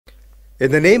In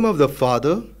the name of the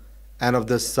Father, and of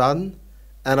the Son,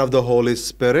 and of the Holy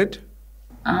Spirit.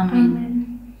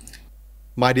 Amen.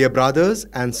 My dear brothers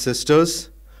and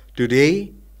sisters,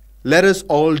 today let us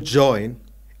all join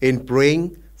in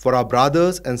praying for our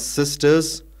brothers and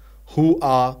sisters who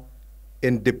are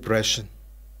in depression.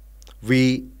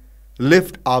 We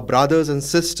lift our brothers and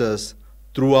sisters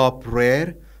through our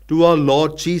prayer to our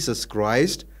Lord Jesus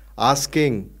Christ,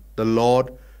 asking the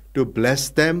Lord to bless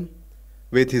them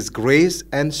with His grace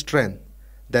and strength,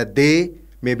 that they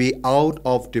may be out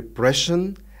of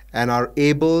depression and are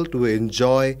able to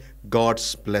enjoy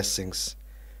God's blessings.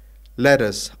 Let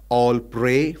us all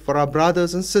pray for our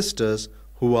brothers and sisters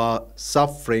who are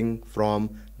suffering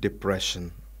from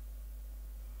depression.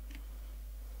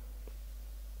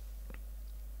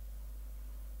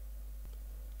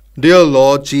 Dear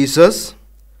Lord Jesus,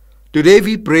 today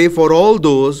we pray for all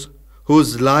those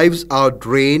whose lives are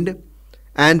drained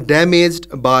and damaged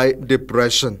by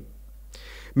depression.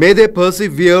 May they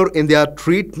persevere in their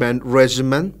treatment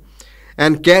regimen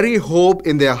and carry hope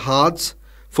in their hearts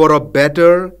for a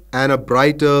better and a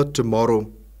brighter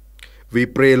tomorrow. We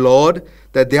pray, Lord,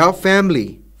 that their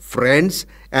family, friends,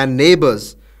 and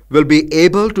neighbors will be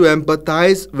able to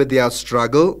empathize with their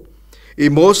struggle,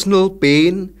 emotional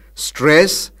pain,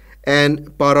 stress,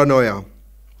 and paranoia.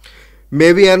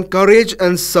 May we encourage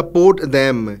and support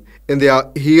them in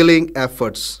their healing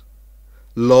efforts.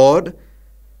 Lord,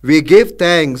 we give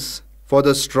thanks for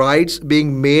the strides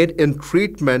being made in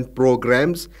treatment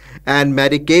programs and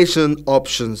medication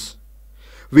options.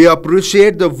 We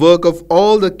appreciate the work of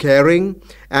all the caring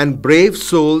and brave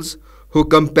souls who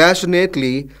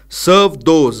compassionately serve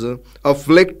those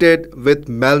afflicted with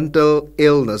mental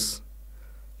illness.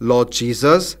 Lord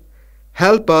Jesus,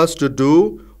 help us to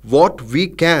do what we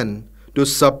can to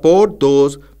support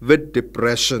those with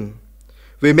depression.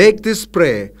 We make this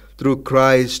prayer through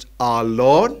Christ our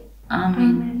Lord.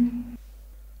 Amen.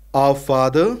 Our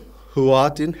Father, who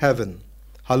art in heaven,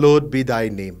 hallowed be thy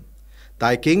name.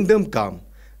 Thy kingdom come,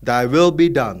 thy will be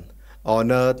done,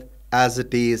 on earth as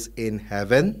it is in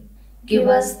heaven. Give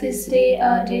us this day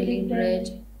our daily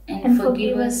bread, and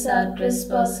forgive us our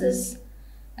trespasses,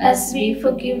 as we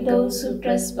forgive those who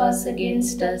trespass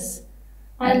against us.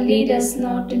 And lead us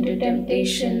not into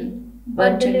temptation,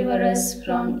 but deliver us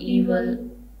from evil.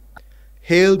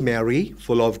 Hail Mary,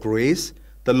 full of grace,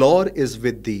 the Lord is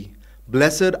with thee.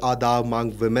 Blessed art thou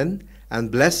among women,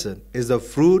 and blessed is the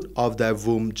fruit of thy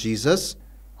womb, Jesus.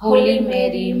 Holy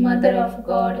Mary, Mother of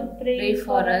God, pray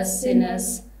for us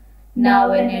sinners,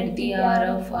 now and at the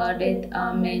hour of our death.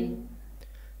 Amen.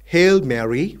 Hail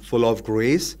Mary, full of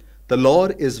grace, the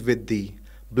Lord is with thee.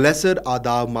 Blessed art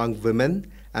thou among women,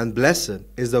 and blessed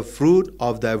is the fruit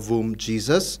of thy womb,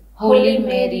 Jesus. Holy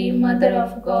Mary, Mother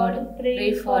of God,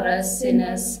 pray for us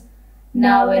sinners,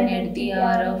 now and at the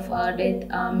hour of our death.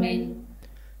 Amen.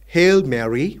 Hail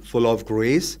Mary, full of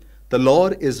grace, the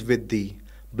Lord is with thee.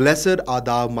 Blessed art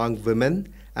thou among women,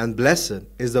 and blessed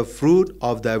is the fruit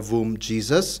of thy womb,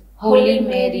 Jesus. Holy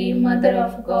Mary, Mother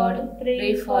of God,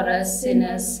 pray for us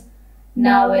sinners,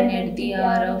 now and at the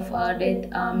hour of our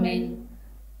death. Amen.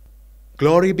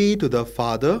 Glory be to the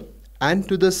Father, and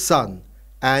to the Son,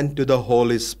 and to the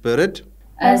Holy Spirit.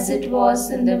 As it was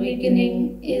in the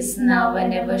beginning, is now,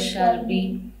 and ever shall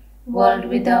be, world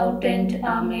without end.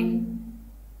 Amen.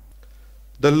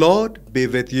 The Lord be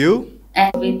with you.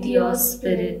 And with your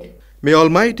spirit. May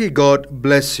Almighty God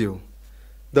bless you,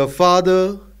 the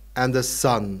Father, and the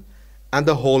Son, and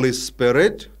the Holy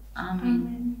Spirit.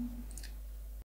 Amen.